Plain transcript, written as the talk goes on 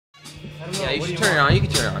Yeah, you should turn it on. You can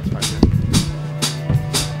turn it on. It's fine.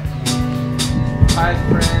 Hi,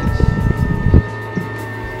 friends.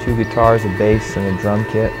 2 guitars, a bass, and a drum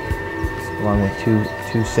kit, along with two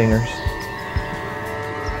singers.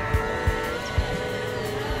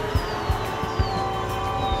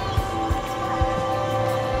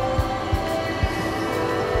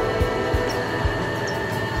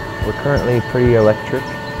 We're currently pretty electric.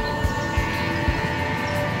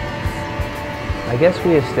 I guess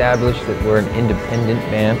we established that we're an independent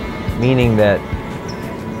band, meaning that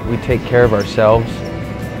we take care of ourselves.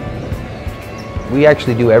 We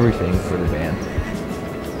actually do everything for the band.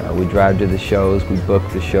 We drive to the shows, we book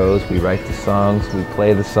the shows, we write the songs, we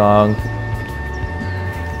play the songs.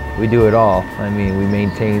 We do it all. I mean, we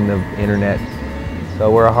maintain the internet.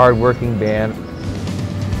 So we're a hard-working band.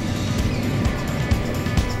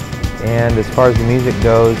 And as far as the music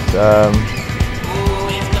goes,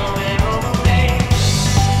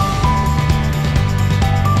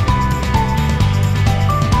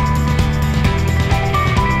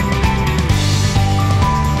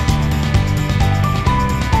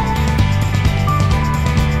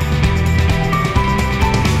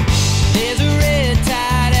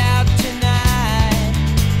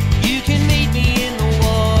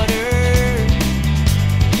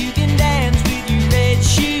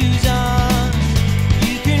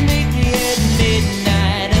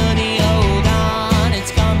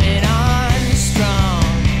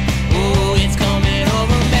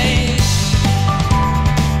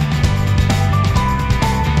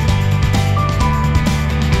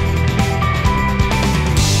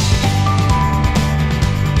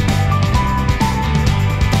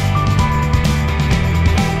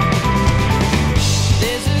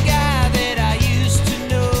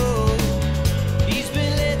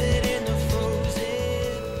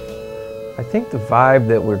 I think the vibe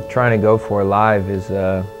that we're trying to go for live is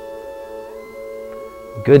a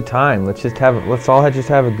good time. Let's all just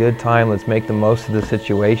have a good time. Let's make the most of the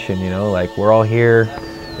situation, you know, like we're all here,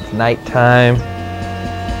 it's nighttime,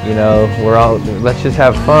 you know, let's just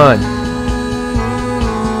have fun.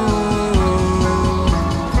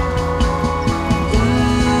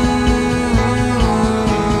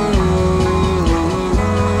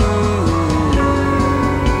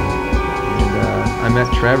 And, I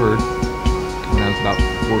met Trevor when I was about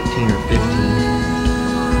 14 or 15.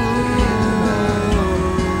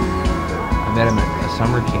 I met him at a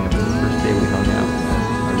summer camp, and the first day we hung out,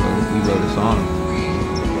 we wrote a song.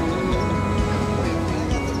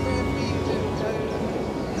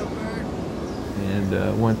 And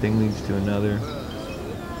one thing leads to another.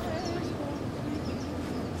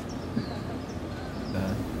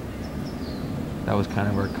 That was kind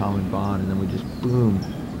of our common bond, and then we just, boom,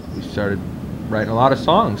 we started writing a lot of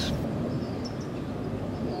songs.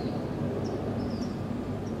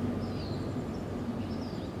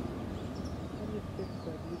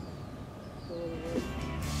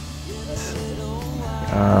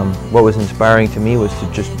 What was inspiring to me was to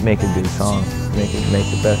just make a good song, make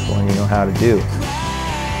the best one you know how to do.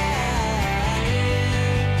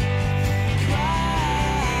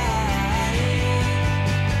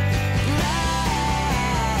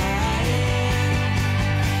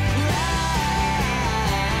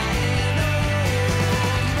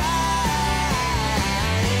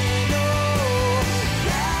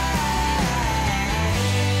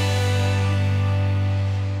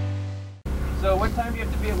 So what time do you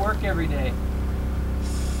have to be at work every day?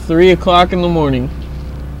 3 o'clock in the morning.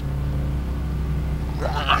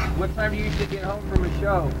 What time do you usually get home from a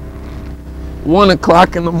show? 1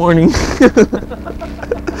 o'clock in the morning.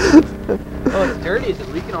 Oh, it's dirty. Is it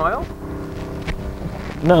leaking oil?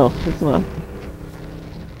 No, it's not.